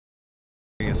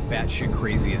as batshit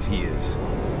crazy as he is.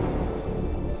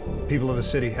 People of the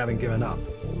city haven't given up.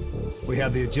 We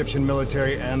have the Egyptian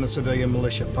military and the civilian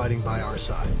militia fighting by our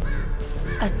side.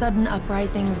 A sudden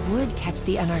uprising would catch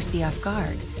the NRC off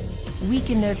guard,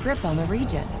 weaken their grip on the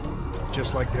region.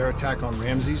 Just like their attack on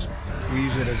Ramses, we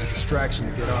use it as a distraction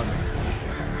to get on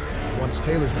there. Once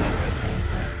Taylor's dealt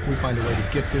with, we find a way to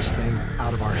get this thing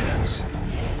out of our heads.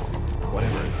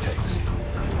 Whatever it takes.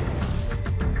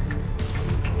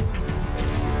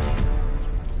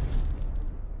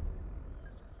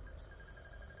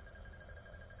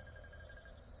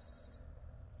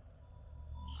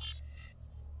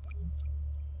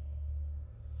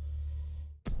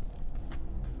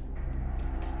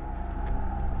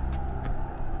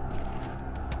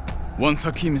 Once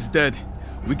Hakim is dead,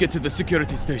 we get to the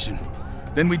security station.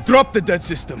 Then we drop the dead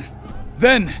system.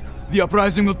 Then, the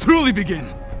uprising will truly begin.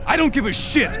 I don't give a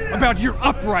shit about your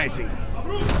uprising!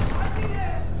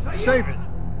 Save it!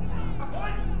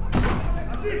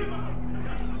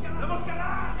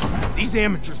 These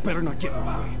amateurs better not get in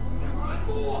our way.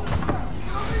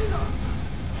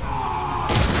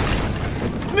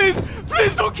 Please!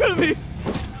 Please don't kill me!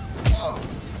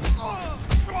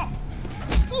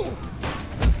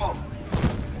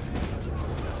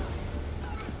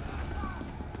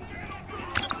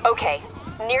 Okay,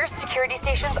 nearest security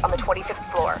station's on the 25th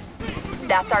floor.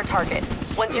 That's our target.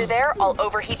 Once you're there, I'll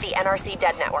overheat the NRC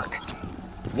dead network.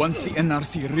 Once the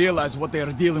NRC realize what they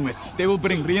are dealing with, they will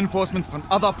bring reinforcements from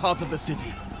other parts of the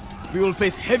city. We will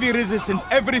face heavy resistance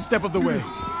every step of the way.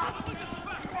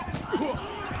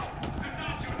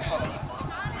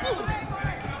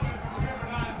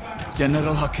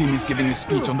 General Hakim is giving a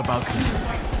speech on the balcony.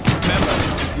 Remember,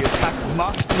 the attack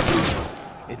must be brutal.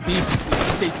 It needs to be a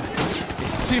statement. A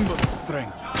symbol of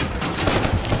strength.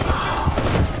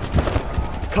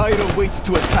 Cairo waits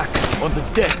to attack on the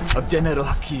death of General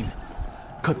Hakim.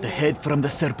 Cut the head from the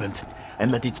serpent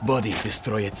and let its body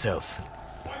destroy itself.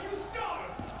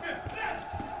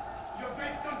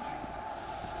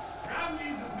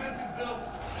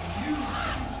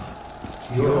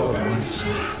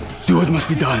 Do what must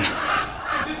be done.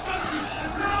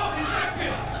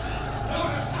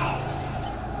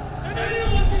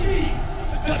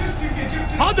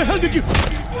 How the hell did you...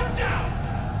 Put down!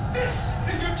 This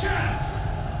is your chance!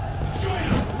 Join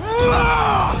us!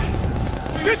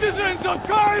 Citizens of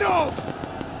Cairo!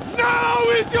 Now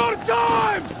is your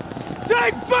time!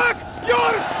 Take back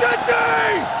your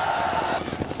city!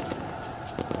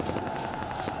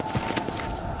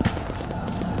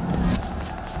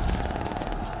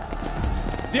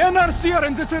 The NRC are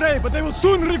in disarray, but they will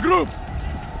soon regroup.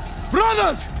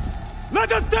 Brothers,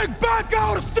 let us take back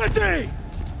our city!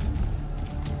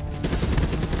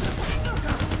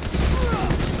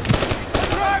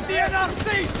 Drive the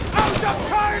NRC out of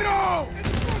Cairo!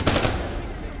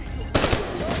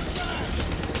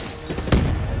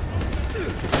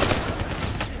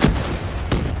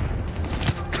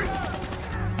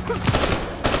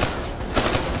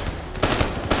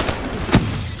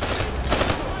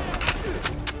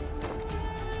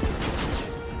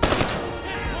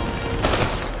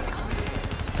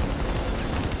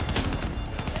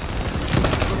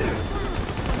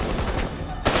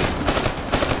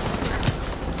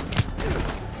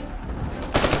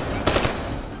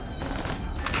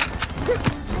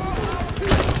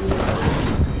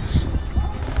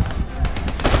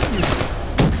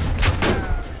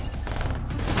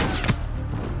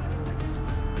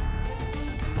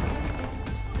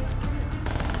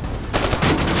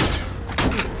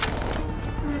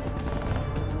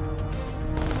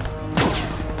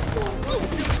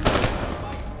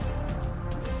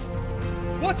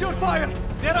 Watch your fire!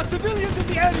 There are civilians in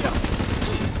the area!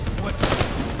 What?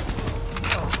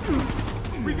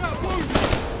 Oh. We got wounded!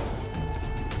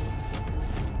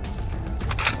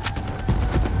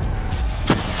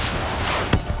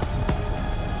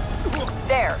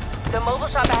 There, the mobile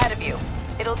shop ahead of you.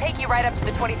 It'll take you right up to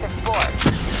the 25th floor.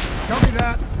 Copy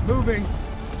that. Moving.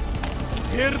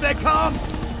 Here they come!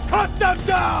 Cut them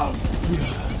down!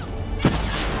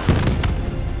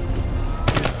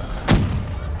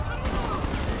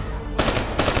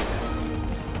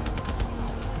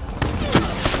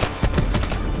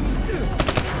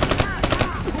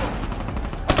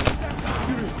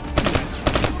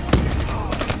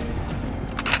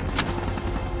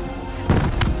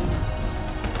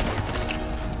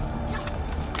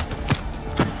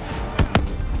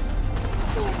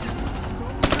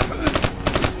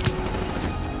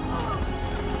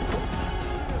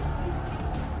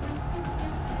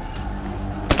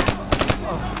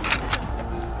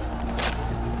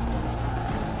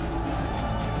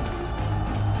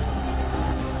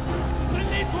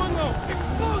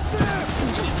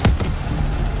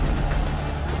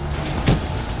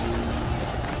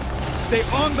 Stay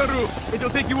on the roof. It'll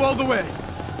take you all the way.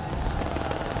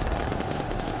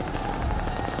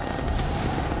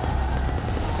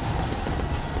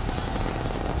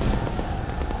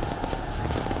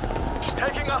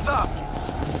 Taking us up.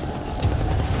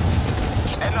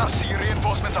 NRC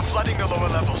reinforcements are flooding the lower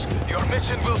levels. Your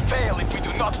mission will fail if we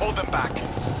do not hold them back.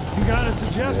 You got a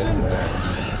suggestion?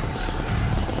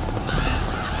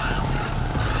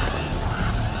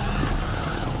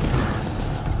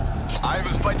 I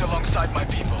will fight alongside my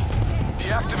people.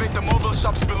 Deactivate the mobile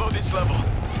shops below this level.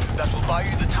 That will buy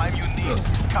you the time you need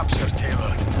to capture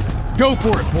Taylor. Go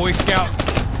for it, Boy Scout!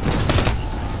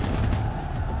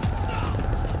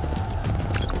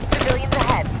 Civilians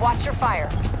ahead. Watch your fire.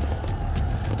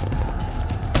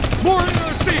 More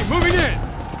NRC! Moving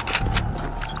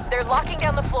in! They're locking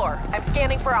down the floor. I'm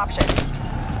scanning for options.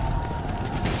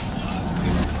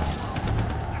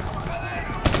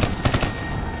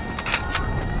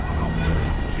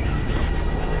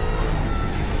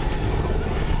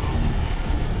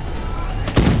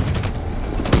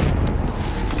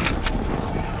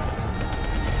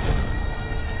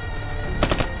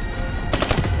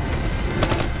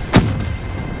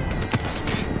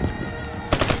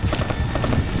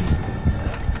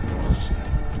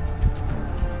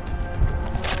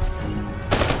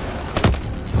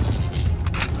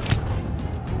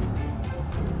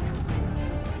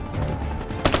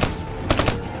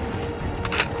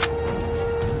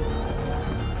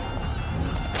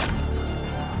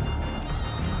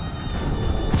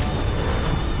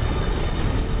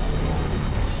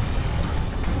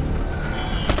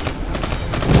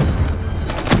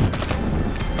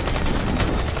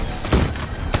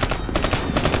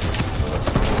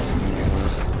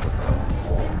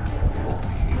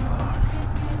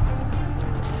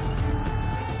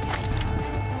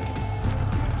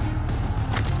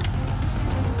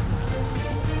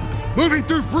 Moving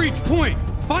through Breach Point!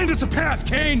 Find us a path,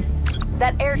 Kane!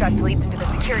 That air duct leads into the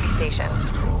security station.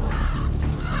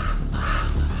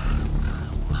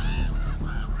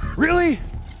 Really?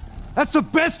 That's the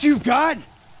best you've got?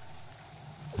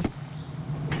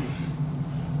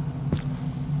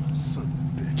 Son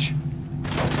of a bitch.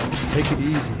 Take it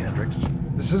easy, Hendricks.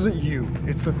 This isn't you.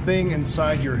 It's the thing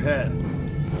inside your head.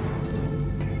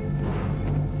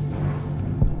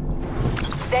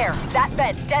 There, that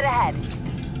bed, dead ahead.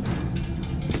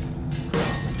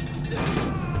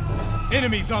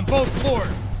 Enemies on both floors!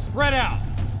 Spread out!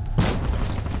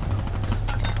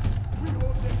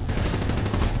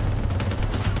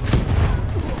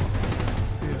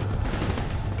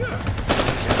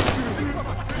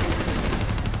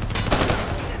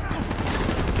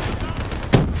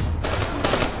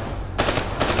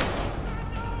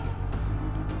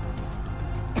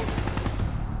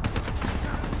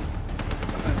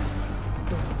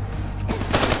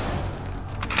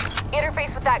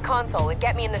 Interface with that console and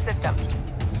get me in the system.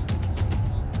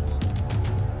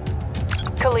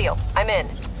 Khalil, I'm in.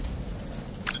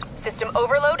 System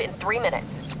overload in 3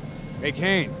 minutes. Hey,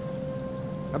 Kane.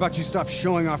 How about you stop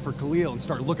showing off for Khalil and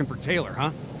start looking for Taylor,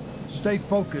 huh? Stay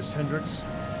focused, Hendricks.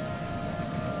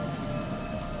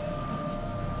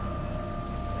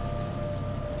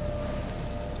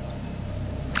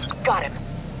 Got him.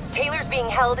 Taylor's being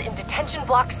held in Detention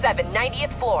Block 7,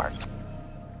 90th floor.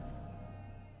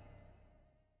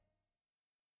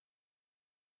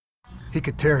 He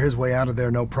could tear his way out of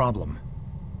there no problem.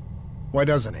 Why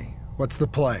doesn't he? What's the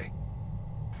play?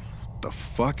 The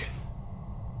fuck?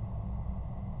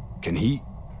 Can he...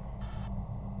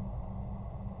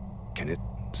 Can it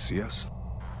see us?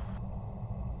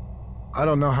 I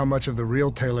don't know how much of the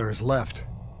real Taylor is left.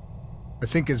 I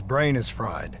think his brain is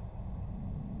fried.